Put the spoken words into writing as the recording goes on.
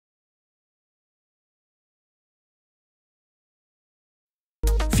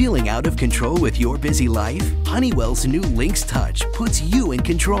Feeling out of control with your busy life? Honeywell's new Lynx Touch puts you in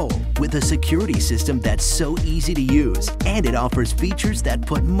control with a security system that's so easy to use, and it offers features that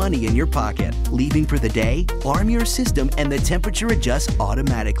put money in your pocket. Leaving for the day? Arm your system and the temperature adjusts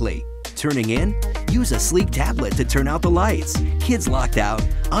automatically. Turning in? Use a sleek tablet to turn out the lights. Kids locked out?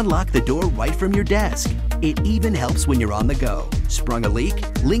 Unlock the door right from your desk. It even helps when you're on the go. Sprung a leak?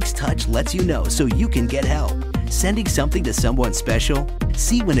 Lynx Touch lets you know so you can get help. Sending something to someone special?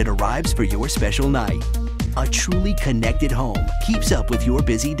 See when it arrives for your special night. A truly connected home keeps up with your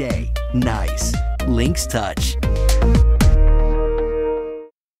busy day. Nice. Lynx Touch.